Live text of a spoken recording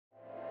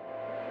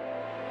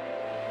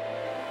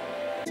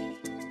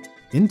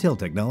Intel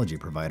Technology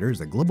Provider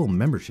is a global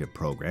membership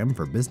program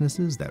for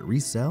businesses that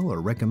resell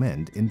or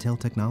recommend Intel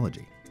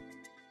technology.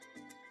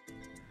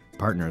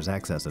 Partners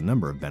access a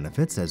number of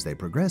benefits as they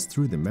progress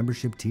through the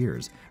membership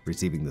tiers,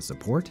 receiving the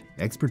support,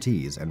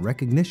 expertise, and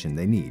recognition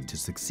they need to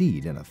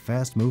succeed in a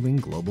fast-moving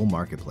global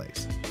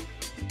marketplace.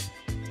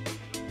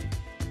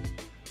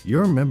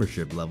 Your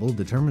membership level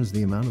determines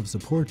the amount of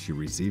support you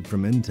receive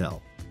from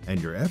Intel,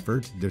 and your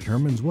effort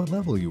determines what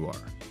level you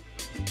are.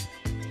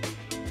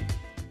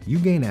 You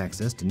gain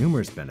access to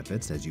numerous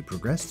benefits as you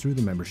progress through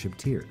the membership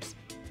tiers.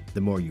 The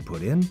more you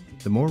put in,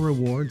 the more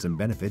rewards and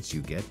benefits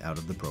you get out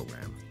of the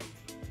program.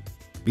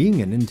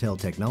 Being an Intel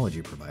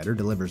Technology Provider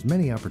delivers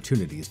many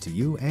opportunities to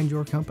you and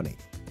your company.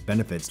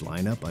 Benefits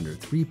line up under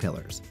 3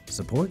 pillars: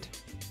 support,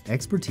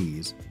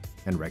 expertise,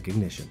 and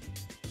recognition.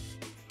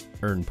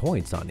 Earn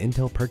points on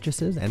Intel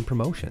purchases and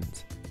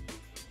promotions.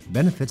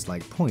 Benefits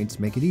like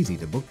points make it easy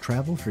to book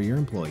travel for your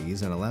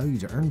employees and allow you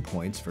to earn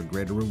points for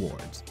greater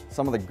rewards.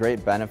 Some of the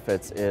great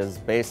benefits is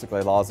basically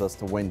allows us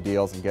to win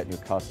deals and get new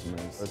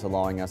customers. It's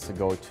allowing us to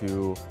go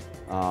to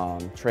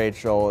trade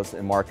shows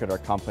and market our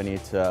company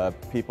to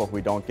people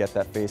we don't get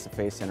that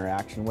face-to-face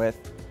interaction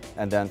with.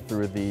 And then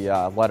through the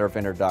letter of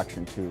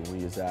introduction too, we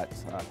use that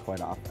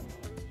quite often.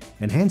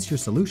 Enhance your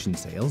solution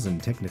sales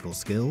and technical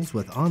skills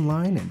with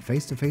online and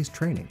face-to-face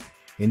training,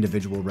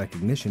 individual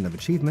recognition of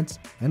achievements,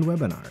 and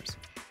webinars.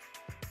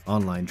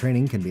 Online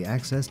training can be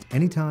accessed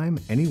anytime,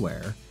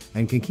 anywhere,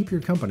 and can keep your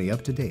company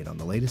up to date on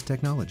the latest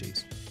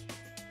technologies.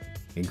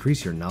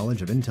 Increase your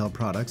knowledge of Intel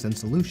products and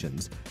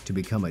solutions to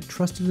become a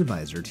trusted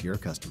advisor to your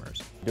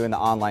customers. Doing the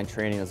online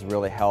training has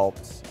really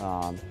helped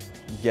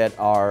get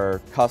our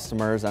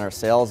customers and our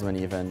salesmen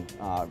even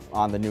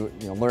on the new,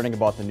 learning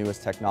about the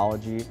newest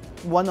technology.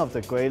 One of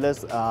the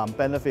greatest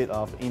benefit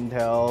of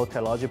Intel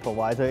Technology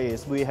Provider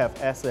is we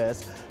have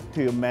access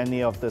to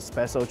many of the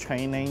special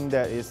training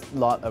that is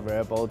not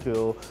available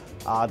to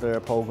other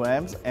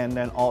programs, and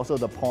then also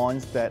the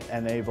points that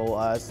enable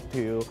us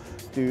to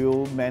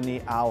do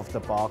many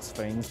out-of-the-box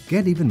things.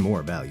 Get even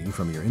more value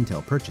from your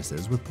Intel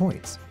purchases with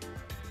points.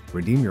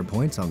 Redeem your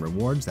points on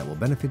rewards that will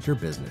benefit your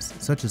business,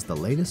 such as the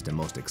latest and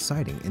most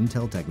exciting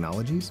Intel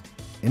technologies,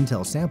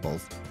 Intel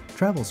samples,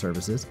 travel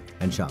services,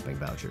 and shopping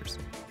vouchers.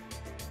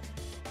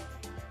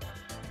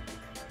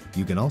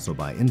 You can also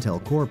buy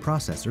Intel Core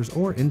processors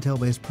or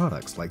Intel-based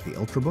products like the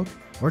Ultrabook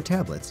or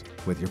tablets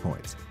with your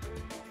points.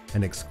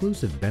 An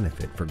exclusive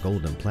benefit for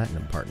Gold and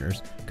Platinum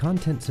partners,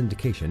 content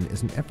syndication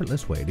is an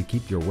effortless way to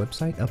keep your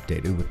website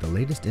updated with the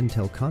latest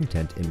Intel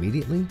content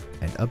immediately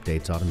and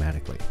updates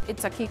automatically.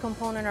 It's a key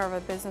component of our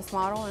business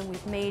model, and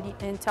we've made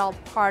Intel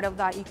part of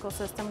that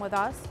ecosystem with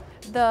us.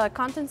 The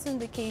content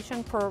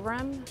syndication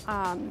program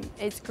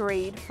is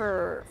great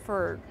for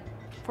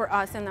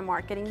us in the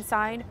marketing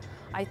side.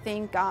 I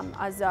think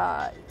as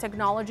a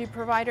technology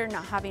provider,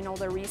 not having all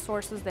the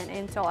resources that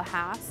Intel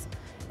has,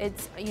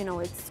 it's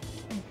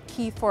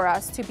key for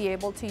us to be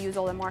able to use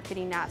all the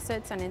marketing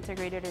assets and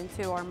integrate it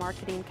into our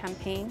marketing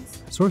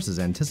campaigns. Sources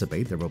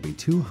anticipate there will be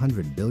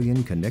 200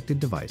 billion connected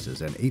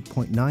devices and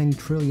 $8.9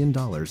 trillion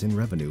in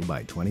revenue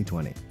by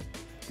 2020.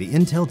 The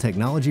Intel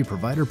Technology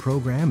Provider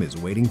program is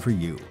waiting for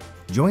you.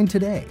 Join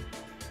today